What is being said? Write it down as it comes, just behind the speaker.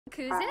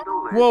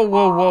Whoa,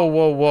 whoa, whoa,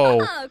 whoa,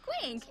 whoa.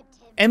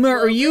 Emma,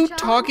 are you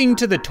talking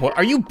to the toilet?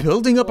 Are you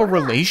building up a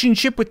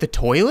relationship with the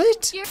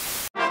toilet?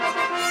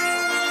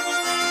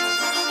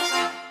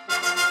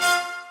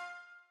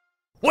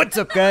 What's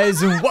up,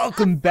 guys, and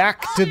welcome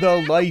back to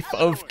the life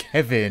of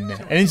Kevin.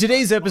 And in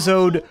today's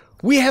episode,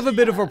 we have a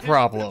bit of a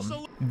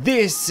problem.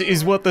 This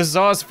is what the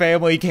Sauce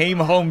family came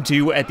home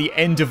to at the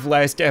end of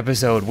last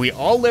episode. We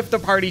all left the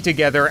party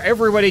together,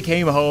 everybody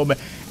came home,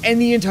 and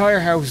the entire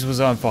house was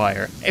on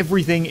fire.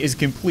 Everything is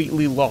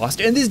completely lost,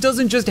 and this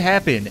doesn't just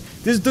happen.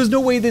 There's no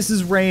way this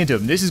is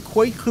random. This is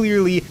quite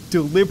clearly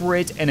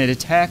deliberate and an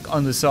attack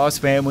on the Sauce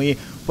family,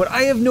 but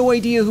I have no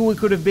idea who it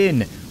could have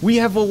been. We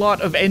have a lot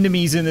of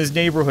enemies in this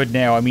neighborhood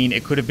now. I mean,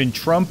 it could have been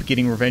Trump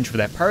getting revenge for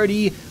that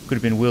party, could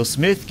have been Will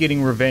Smith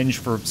getting revenge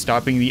for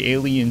stopping the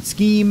alien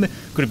scheme,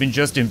 could have been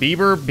Justin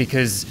Bieber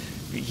because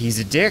he's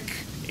a dick.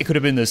 It could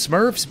have been the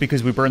Smurfs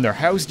because we burned their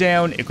house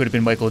down. It could have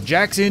been Michael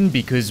Jackson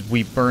because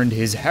we burned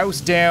his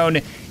house down.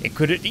 It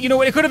could have,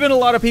 it could have been a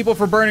lot of people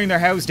for burning their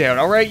house down,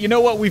 all right? You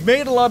know what? We've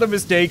made a lot of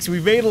mistakes.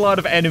 We've made a lot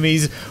of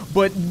enemies,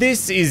 but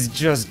this is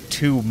just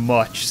too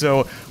much.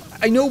 So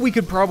I know we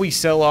could probably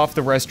sell off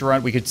the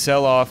restaurant, we could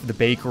sell off the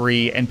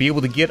bakery, and be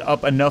able to get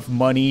up enough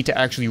money to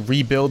actually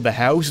rebuild the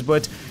house,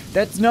 but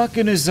that's not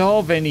gonna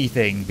solve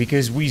anything,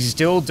 because we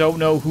still don't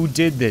know who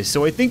did this.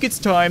 So I think it's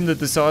time that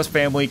the Sauce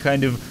family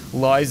kind of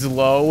lies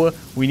low.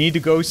 We need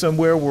to go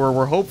somewhere where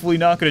we're hopefully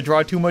not gonna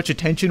draw too much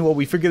attention while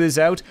we figure this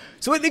out.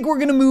 So I think we're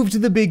gonna move to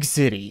the big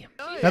city.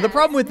 Now the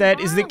problem with that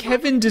is that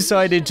Kevin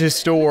decided to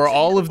store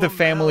all of the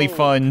family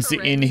funds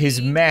in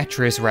his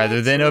mattress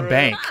rather than a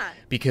bank,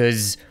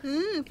 because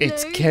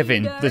it's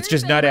Kevin. Let's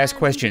just not ask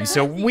questions.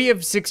 So we have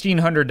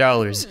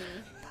 $1,600.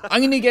 I'm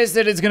gonna guess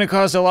that it's gonna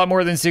cost a lot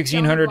more than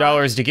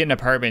 $1,600 to get an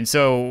apartment,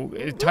 so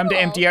time to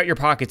empty out your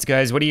pockets,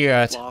 guys. What do you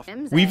got?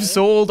 We've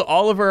sold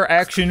all of our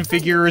action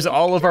figures,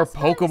 all of our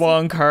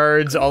Pokemon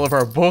cards, all of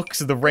our books,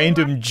 the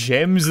random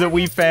gems that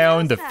we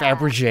found, the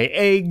Fabergé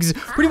eggs,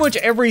 pretty much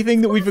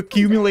everything that we've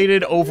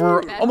accumulated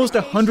over almost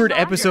 100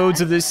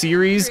 episodes of this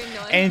series,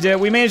 and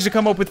we managed to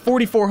come up with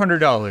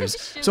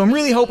 $4,400. So I'm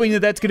really hoping that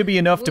that's gonna be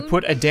enough to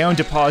put a down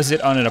deposit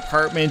on an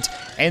apartment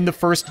and the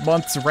first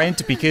month's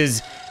rent,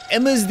 because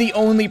Emma's the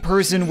only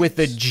person with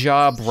a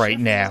job right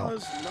now.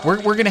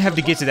 We're gonna have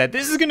to get to that.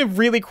 This is gonna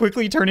really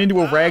quickly turn into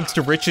a rags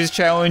to riches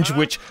challenge,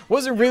 which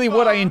wasn't really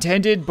what I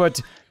intended,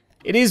 but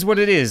it is what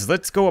it is.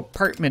 Let's go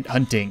apartment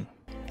hunting.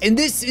 And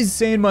this is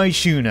San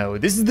Myshuno.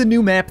 This is the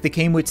new map that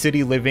came with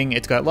City Living.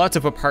 It's got lots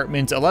of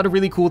apartments, a lot of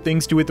really cool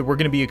things to it that we're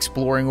gonna be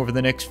exploring over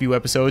the next few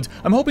episodes.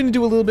 I'm hoping to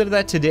do a little bit of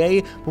that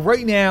today, but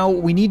right now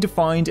we need to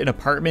find an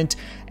apartment.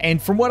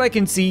 And from what I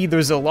can see,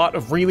 there's a lot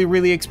of really,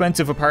 really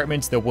expensive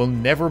apartments that we'll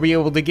never be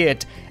able to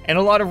get, and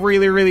a lot of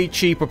really, really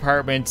cheap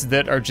apartments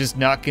that are just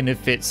not gonna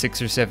fit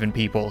 6 or 7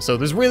 people. So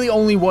there's really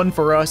only one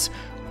for us.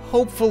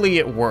 Hopefully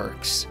it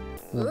works.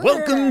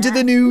 Welcome to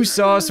the new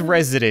Sauce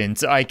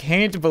residence. I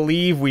can't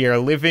believe we are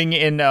living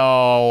in,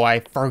 oh,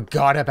 I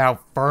forgot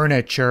about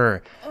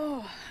furniture.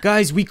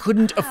 Guys, we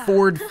couldn't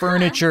afford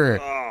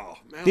furniture.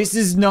 This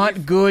is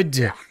not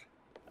good.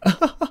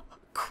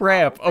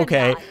 Crap,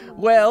 okay.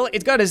 Well,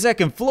 it's got a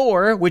second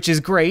floor, which is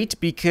great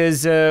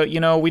because,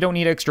 we don't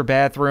need extra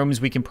bathrooms.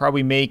 We can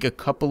probably make a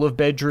couple of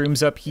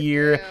bedrooms up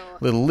here,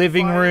 little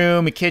living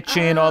room, a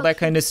kitchen, all that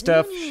kind of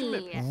stuff.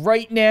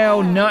 Right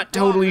now, not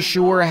totally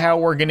sure how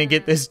we're gonna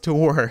get this to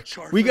work.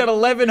 We got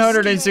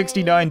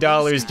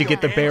 $1,169 to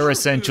get the bare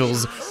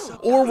essentials,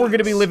 or we're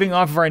gonna be living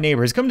off of our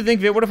neighbors. Come to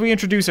think of it, what if we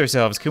introduce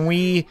ourselves? Can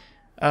we,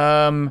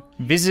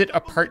 visit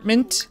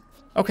apartment?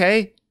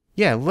 Okay,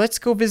 yeah, let's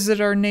go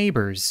visit our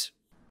neighbors.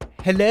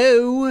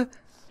 Hello?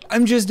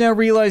 I'm just now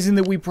realizing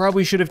that we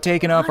probably should have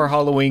taken off our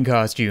Halloween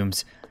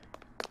costumes.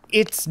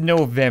 It's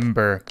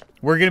November.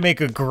 We're gonna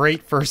make a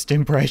great first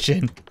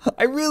impression.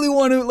 I really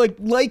want to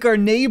like our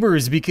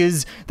neighbors,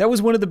 because that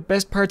was one of the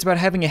best parts about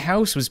having a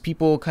house, was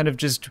people kind of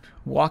just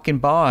walking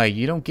by.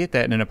 You don't get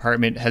that in an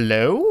apartment.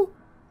 Hello?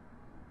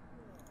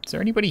 Is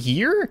there anybody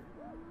here?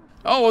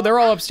 Oh, they're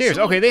all upstairs.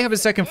 Okay, they have a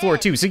second floor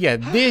too. So yeah,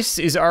 this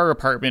is our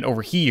apartment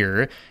over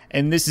here,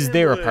 and this is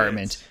their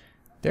apartment.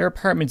 Their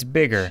apartment's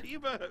bigger.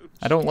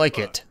 I don't like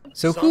it.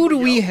 So who do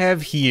we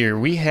have here?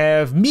 We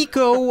have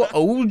Miko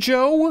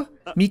Ojo?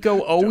 Miko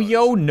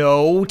Oyo?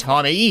 No,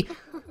 Tommy.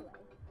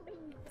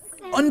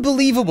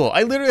 Unbelievable.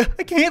 I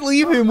can't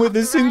leave him with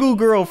a single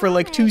girl for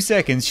like 2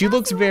 seconds. She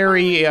looks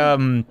very,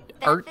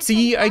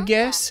 artsy, I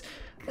guess.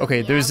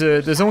 Okay,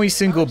 there's only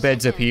single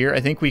beds up here. I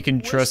think we can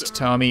trust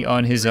Tommy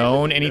on his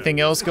own. Anything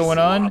else going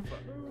on?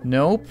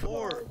 Nope.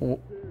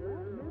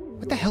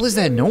 What the hell is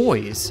that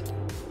noise?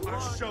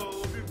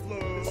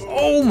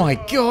 Oh my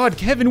god,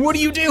 Kevin, what are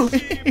you doing?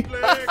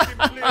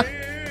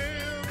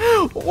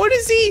 What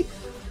is he?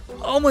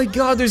 Oh my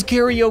god, there's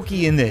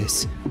karaoke in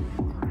this.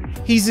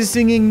 He's a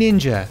singing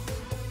ninja.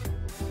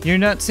 You're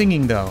not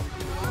singing though.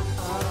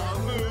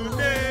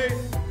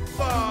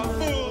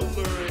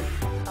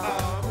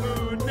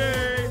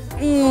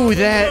 Ooh,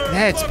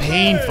 that's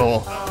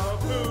painful.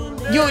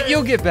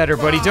 You'll get better,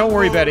 buddy. Don't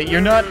worry about it.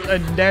 You're not a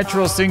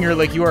natural singer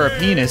like you are a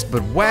pianist,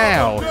 but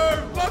wow.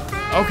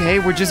 Okay,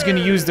 we're just gonna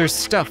use their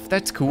stuff.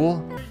 That's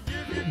cool.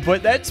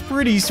 But that's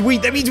pretty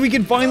sweet. That means we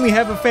can finally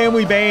have a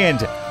family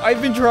band.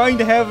 I've been trying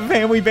to have a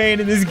family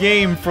band in this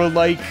game for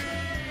like,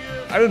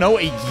 I don't know,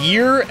 a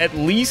year at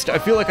least. I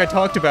feel like I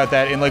talked about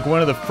that in like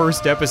one of the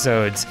first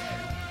episodes.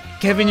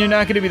 Kevin, you're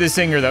not gonna be the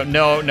singer though.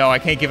 No, I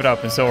can't give it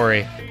up, I'm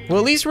sorry. Well,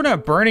 at least we're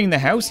not burning the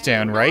house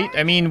down, right?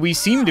 I mean, we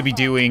seem to be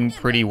doing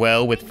pretty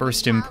well with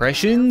first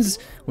impressions.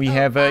 We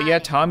have, yeah,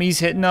 Tommy's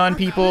hitting on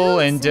people,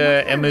 and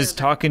Emma's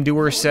talking to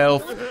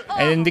herself,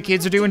 and the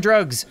kids are doing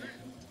drugs.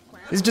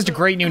 This is just a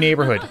great new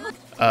neighborhood.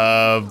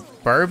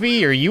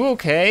 Barbie, are you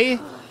okay?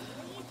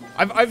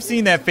 I've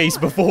seen that face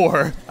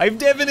before. I've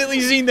definitely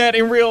seen that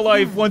in real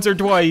life once or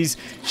twice.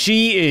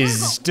 She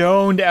is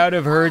stoned out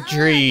of her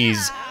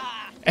trees.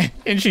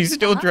 And she's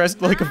still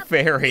dressed like a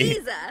fairy.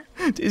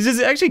 Does this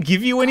actually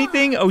give you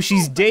anything? Oh,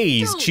 she's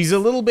dazed. She's a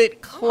little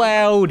bit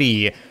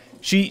cloudy.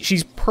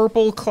 She's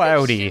purple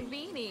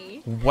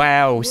cloudy.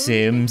 Wow,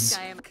 Sims.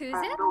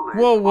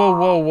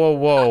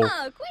 Whoa.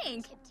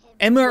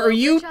 Emma, are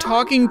you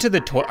talking to the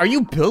toilet? Are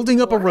you building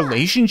up a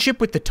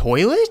relationship with the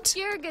toilet?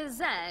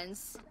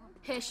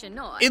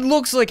 It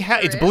looks like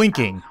it's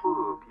blinking.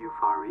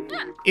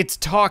 It's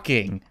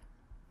talking.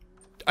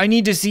 I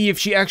need to see if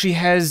she actually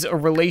has a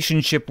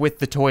relationship with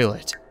the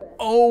toilet.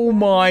 Oh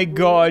my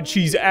god,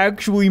 she's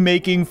actually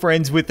making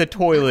friends with the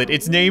toilet.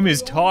 Its name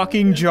is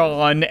Talking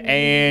John,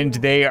 and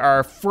they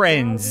are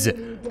friends.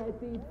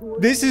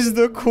 This is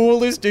the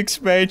coolest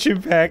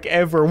expansion pack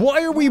ever.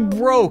 Why are we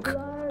broke?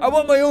 I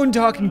want my own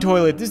talking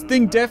toilet. This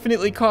thing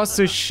definitely costs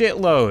a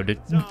shitload.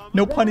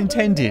 No pun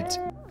intended.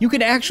 You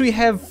can actually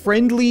have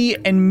friendly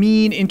and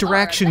mean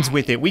interactions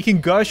with it. We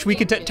can gush, we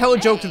can tell a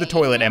joke to the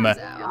toilet, Emma.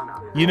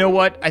 You know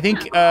what? I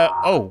think,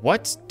 oh,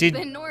 what? Did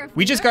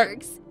we just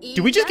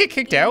get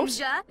kicked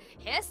out?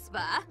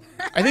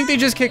 I think they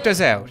just kicked us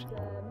out.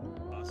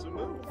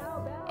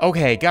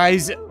 Okay,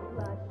 guys.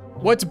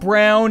 What's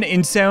brown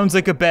and sounds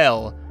like a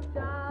bell?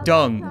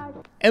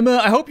 Dung.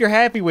 Emma, I hope you're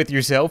happy with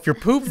yourself. Your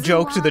poop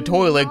joke to the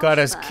toilet got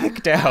us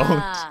kicked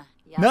out.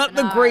 Not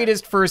the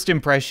greatest first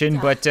impression,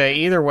 but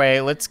either way,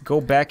 let's go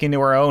back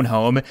into our own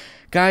home.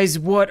 Guys,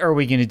 what are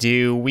we gonna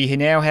do? We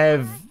now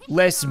have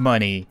less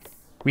money.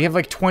 We have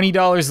like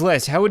 $20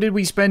 less. How did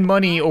we spend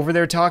money over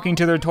there talking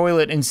to their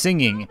toilet and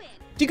singing?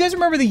 Do you guys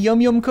remember the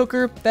Yum Yum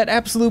cooker? That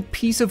absolute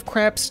piece of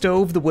crap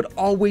stove that would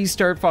always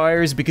start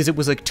fires because it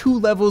was like 2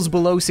 levels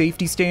below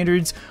safety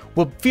standards?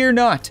 Well, fear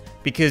not,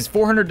 because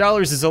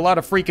 $400 is a lot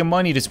of freaking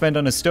money to spend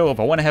on a stove.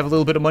 I want to have a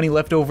little bit of money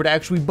left over to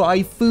actually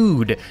buy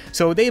food.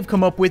 So they've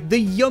come up with the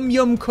Yum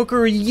Yum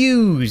cooker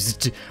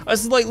used. A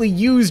slightly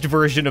used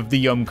version of the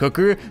Yum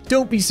cooker.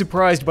 Don't be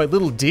surprised by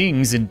little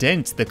dings and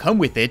dents that come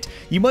with it.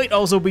 You might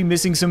also be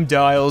missing some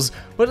dials,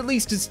 but at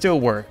least it still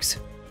works.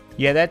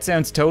 Yeah, that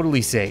sounds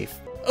totally safe.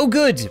 Oh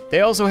good,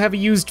 they also have a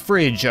used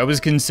fridge. I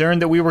was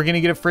concerned that we were gonna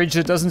get a fridge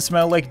that doesn't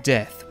smell like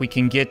death. We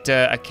can get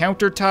a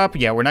countertop.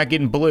 Yeah, we're not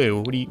getting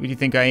blue. What do you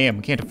think I am?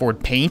 We can't afford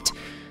paint.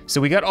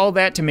 So we got all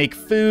that to make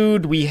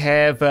food. We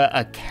have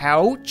a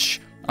couch.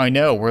 I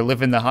know, we're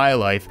living the high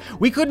life.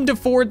 We couldn't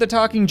afford the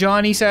Talking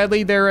Johnny,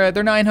 sadly. They're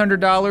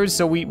 $900,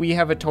 so we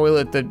have a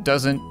toilet that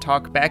doesn't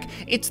talk back.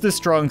 It's the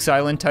strong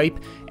silent type.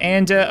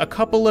 And a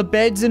couple of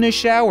beds and a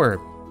shower.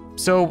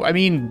 So, I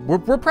mean,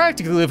 we're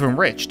practically living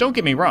rich. Don't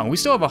get me wrong, we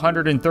still have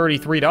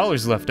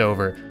 $133 left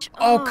over.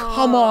 Oh,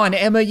 come on,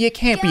 Emma, you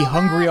can't be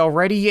hungry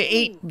already. You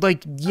ate,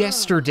 like,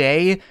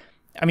 yesterday.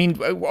 I mean,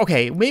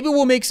 okay, maybe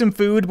we'll make some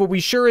food, but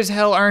we sure as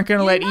hell aren't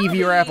gonna let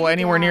Evie or Apple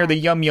anywhere near the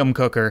Yum Yum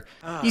cooker.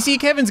 You see,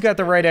 Kevin's got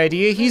the right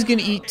idea. He's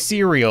gonna eat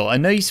cereal, a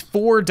nice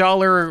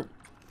 $4...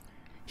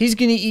 He's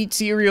gonna eat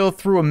cereal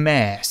through a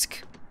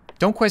mask.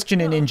 Don't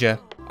question a ninja.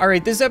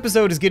 Alright, this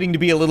episode is getting to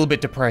be a little bit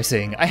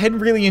depressing. I hadn't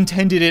really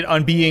intended it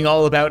on being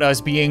all about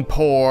us being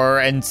poor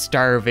and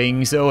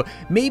starving, so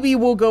maybe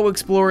we'll go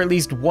explore at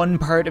least one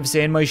part of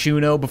San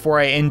Myshuno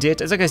before I end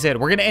it. As like I said,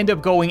 we're gonna end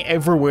up going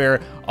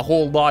everywhere, a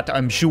whole lot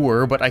I'm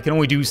sure, but I can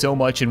only do so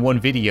much in one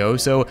video,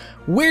 so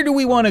where do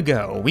we want to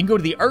go? We can go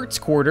to the Arts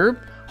Quarter,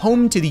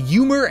 home to the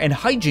Humor and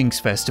Hijinks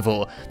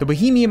Festival. The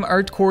Bohemian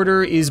Art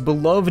Quarter is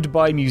beloved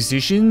by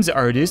musicians,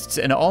 artists,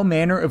 and all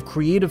manner of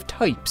creative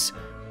types.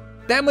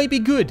 That might be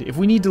good. If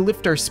we need to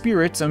lift our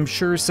spirits, I'm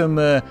sure some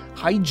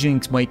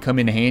hijinks might come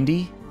in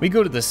handy. We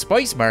go to the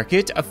Spice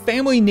Market, a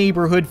family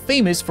neighborhood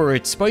famous for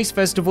its spice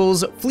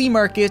festivals, flea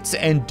markets,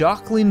 and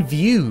dockland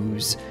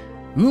views.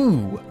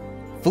 Ooh,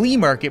 flea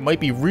market might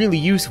be really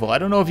useful. I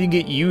don't know if you can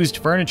get used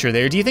furniture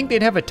there. Do you think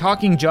they'd have a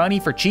Talking Johnny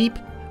for cheap?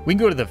 We can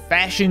go to the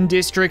Fashion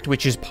District,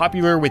 which is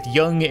popular with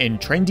young and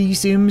trendy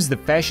Sims. The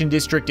Fashion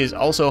District is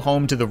also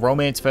home to the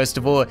Romance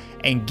Festival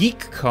and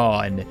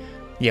GeekCon.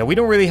 Yeah, we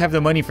don't really have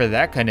the money for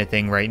that kind of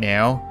thing right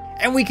now.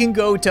 And we can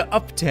go to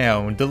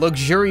Uptown, the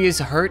luxurious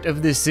heart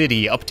of the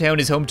city. Uptown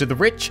is home to the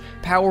rich,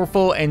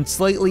 powerful, and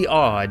slightly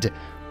odd.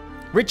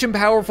 Rich and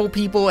powerful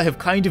people have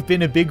kind of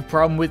been a big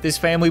problem with this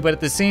family, but at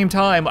the same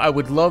time, I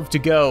would love to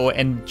go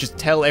and just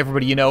tell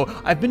everybody, you know,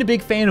 I've been a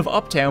big fan of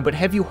Uptown, but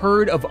have you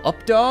heard of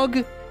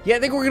Updog? Yeah, I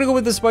think we're gonna go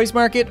with the spice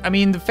market. I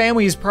mean, the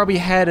family has probably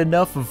had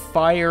enough of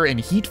fire and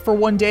heat for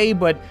one day,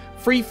 but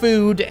free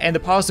food and the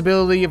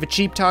possibility of a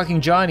cheap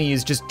talking Johnny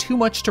is just too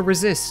much to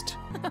resist.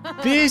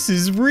 This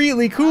is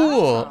really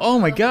cool. Oh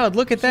my god,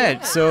 look at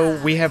that.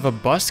 So we have a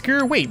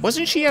busker. Wait,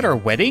 wasn't she at our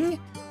wedding?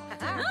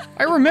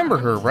 I remember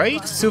her,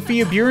 right?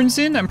 Sophia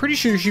Bjornsson? I'm pretty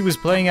sure she was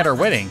playing at our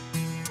wedding.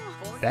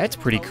 That's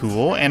pretty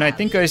cool. And I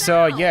think I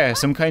saw, yeah,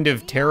 some kind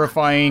of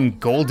terrifying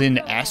golden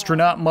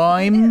astronaut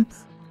mime.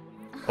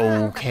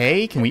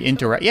 Okay, can we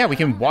interact? Yeah, we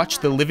can watch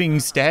the living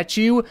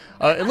statue.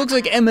 It looks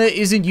like Emma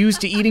isn't used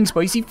to eating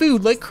spicy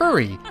food like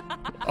curry.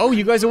 Oh,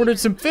 you guys ordered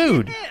some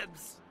food.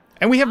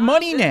 And we have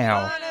money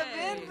now.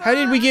 How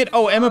did we get,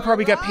 oh, Emma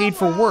probably got paid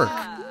for work.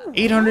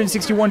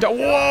 $861,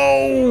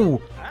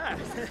 whoa!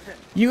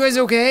 You guys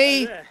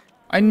okay?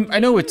 I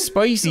know it's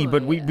spicy,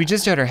 but we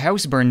just had our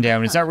house burned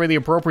down. It's not really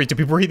appropriate to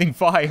be breathing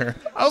fire.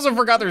 I also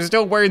forgot they're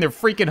still wearing their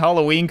freaking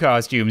Halloween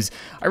costumes.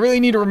 I really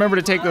need to remember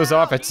to take those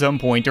off at some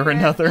point or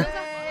another.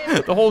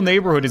 The whole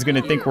neighborhood is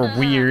gonna think we're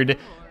weird.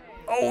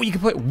 Oh, you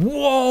can put,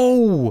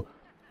 whoa!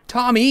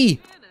 Tommy!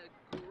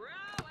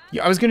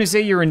 Yeah, I was gonna say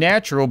you're a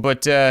natural,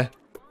 but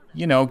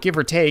you know, give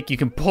or take, you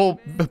can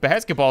pull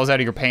basketballs out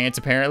of your pants,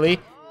 apparently.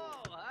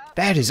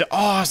 That is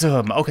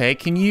awesome. Okay,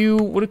 can you,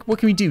 what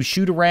can we do?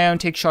 Shoot around,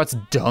 take shots,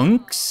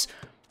 dunks?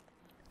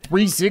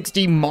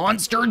 360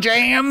 monster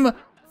jam?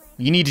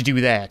 You need to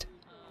do that.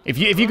 If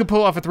you could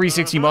pull off a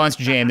 360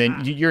 monster jam,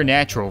 then you're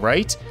natural,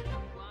 right?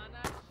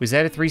 Was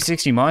that a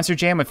 360 monster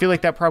jam? I feel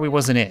like that probably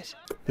wasn't it.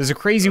 There's a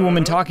crazy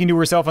woman talking to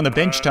herself on the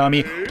bench,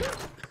 Tommy.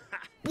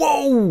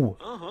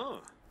 Whoa!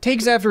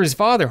 Takes after his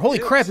father. Holy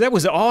crap, that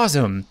was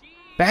awesome.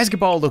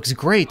 Basketball looks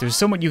great. There's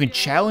someone you can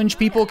challenge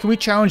people. Can we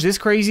challenge this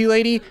crazy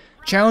lady?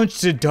 Challenge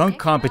to dunk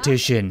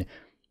competition.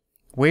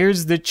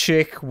 Where's the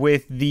chick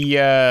with the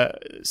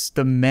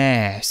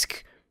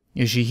mask?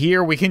 Is she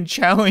here? We can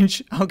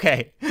challenge.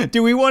 Okay.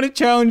 Do we want to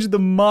challenge the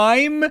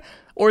mime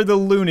or the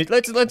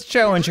lunatic? Let's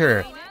challenge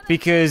her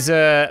because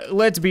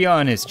let's be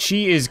honest.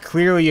 She is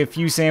clearly a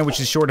few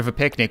sandwiches short of a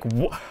picnic.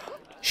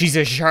 She's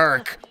a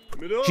shark.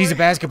 She's a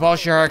basketball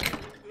shark.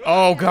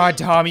 Oh god,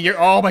 Tommy,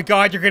 oh my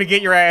god, you're gonna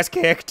get your ass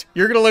kicked.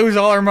 You're gonna lose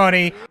all our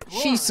money.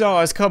 She saw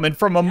us coming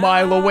from a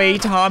mile away,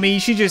 Tommy.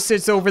 She just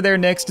sits over there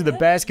next to the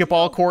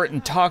basketball court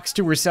and talks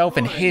to herself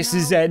and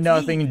hisses at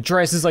nothing and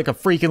dresses like a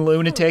freaking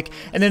lunatic.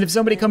 And then if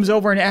somebody comes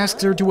over and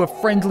asks her to a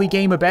friendly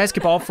game of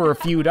basketball for a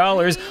few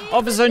dollars,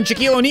 all of a sudden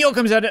Shaquille O'Neal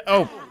comes out and,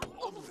 oh.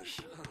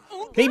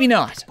 Maybe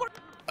not.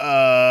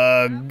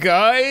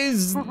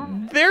 Guys,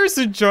 there's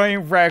a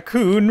giant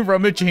raccoon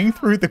rummaging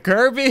through the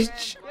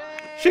garbage.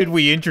 Should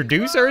we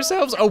introduce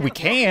ourselves? Oh, we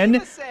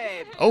can.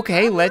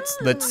 Okay, let's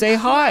say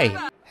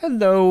hi.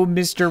 Hello,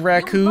 Mr.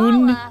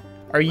 Raccoon.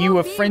 Are you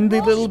a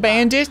friendly little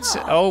bandit?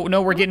 Oh,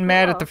 no, we're getting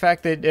mad at the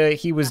fact that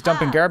he was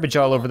dumping garbage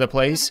all over the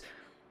place.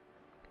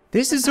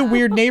 This is a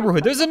weird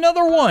neighborhood. There's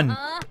another one.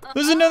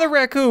 There's another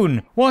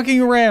raccoon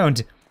walking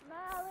around.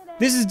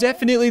 This is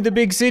definitely the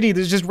big city.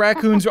 There's just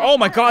raccoons. Oh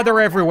my god,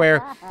 they're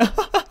everywhere.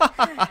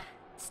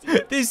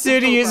 This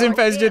city is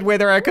infested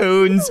with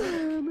raccoons.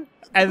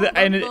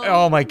 And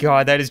oh my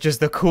god, that is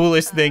just the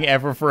coolest thing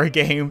ever for a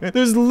game.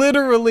 There's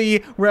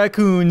literally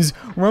raccoons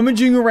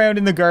rummaging around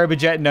in the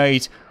garbage at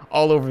night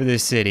all over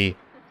this city.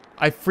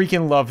 I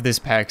freaking love this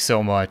pack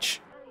so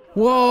much.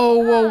 Whoa,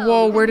 whoa,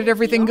 whoa, where did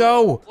everything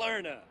go?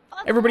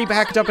 Everybody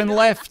backed up and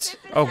left.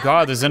 Oh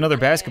god, there's another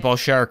basketball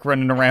shark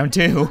running around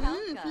too.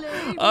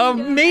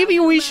 Maybe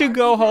we should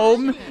go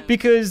home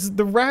because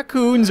the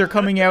raccoons are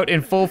coming out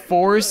in full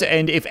force,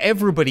 and if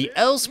everybody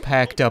else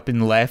packed up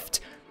and left,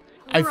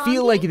 I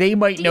feel like they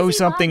might know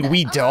something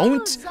we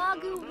don't.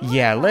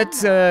 Yeah,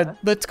 let's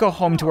go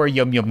home to our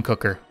yum yum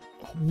cooker.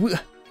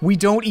 We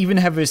don't even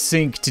have a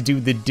sink to do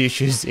the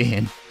dishes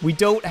in. We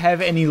don't have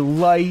any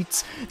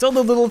lights. It's all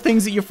the little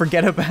things that you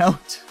forget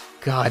about.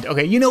 God,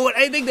 okay, you know what?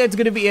 I think that's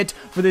gonna be it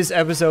for this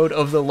episode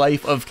of The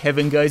Life of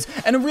Kevin, guys.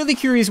 And I'm really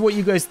curious what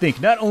you guys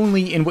think, not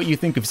only in what you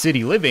think of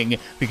city living,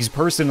 because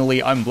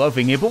personally I'm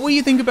loving it, but what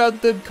you think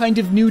about the kind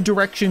of new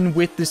direction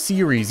with the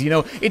series. You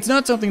know, it's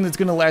not something that's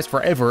gonna last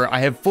forever.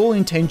 I have full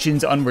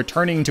intentions on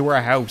returning to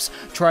our house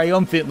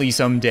triumphantly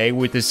someday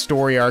with this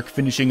story arc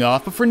finishing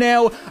off, but for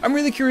now, I'm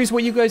really curious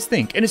what you guys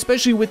think, and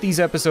especially with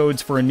these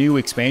episodes for a new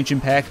expansion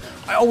pack,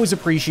 I always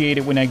appreciate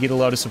it when I get a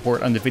lot of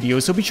support on the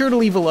videos, so be sure to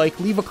leave a like,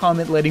 leave a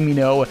comment letting me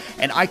know,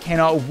 and I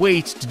cannot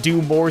wait to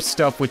do more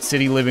stuff with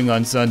city living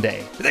on Sunday.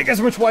 Thank you guys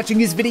so much for watching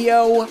this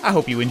video. I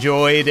hope you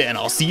enjoyed, and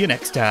I'll see you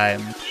next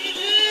time.